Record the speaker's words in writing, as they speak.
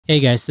Hey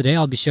guys, today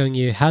I'll be showing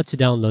you how to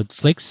download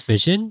Flix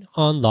Vision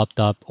on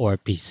laptop or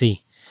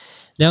PC.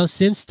 Now,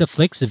 since the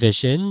Flix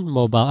Vision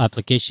mobile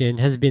application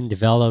has been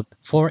developed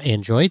for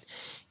Android,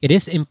 it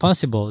is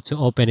impossible to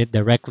open it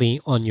directly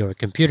on your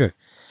computer.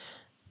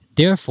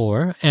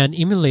 Therefore, an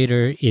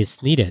emulator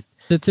is needed.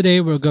 So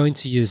today we're going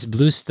to use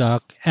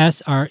BlueStack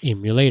as our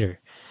emulator.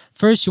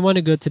 First, you want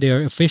to go to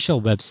their official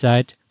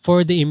website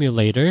for the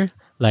emulator,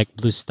 like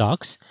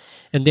BlueStacks,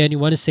 and then you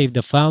want to save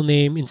the file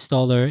name,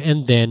 installer,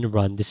 and then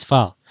run this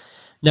file.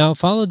 Now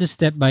follow the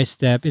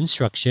step-by-step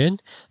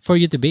instruction for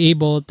you to be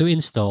able to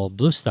install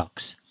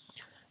BlueStacks.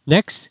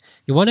 Next,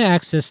 you want to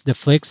access the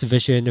Flix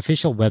Vision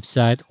official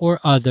website or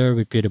other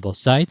reputable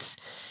sites,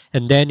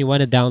 and then you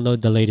want to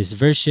download the latest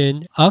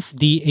version of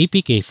the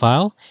APK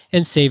file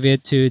and save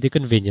it to the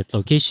convenient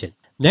location.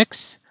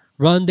 Next,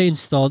 run the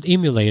installed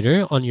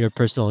emulator on your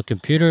personal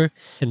computer,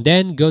 and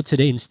then go to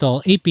the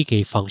Install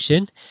APK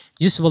function,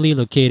 usually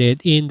located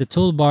in the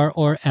toolbar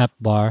or app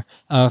bar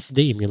of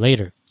the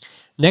emulator.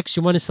 Next,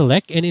 you want to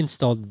select and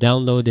install the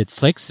downloaded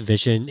Flix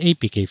Vision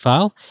APK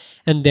file,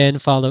 and then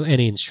follow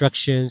any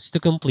instructions to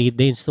complete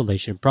the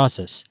installation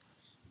process.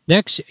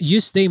 Next,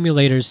 use the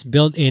emulator's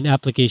built-in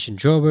application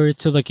drawer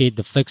to locate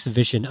the Flix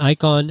Vision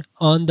icon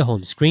on the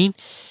home screen,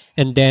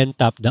 and then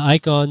tap the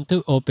icon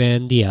to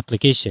open the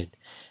application.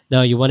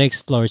 Now, you want to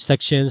explore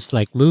sections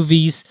like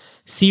movies,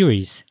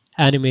 series,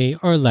 anime,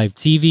 or live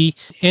TV,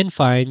 and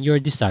find your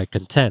desired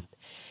content.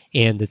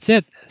 And that's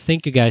it.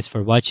 Thank you guys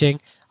for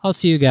watching. I'll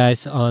see you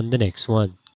guys on the next one.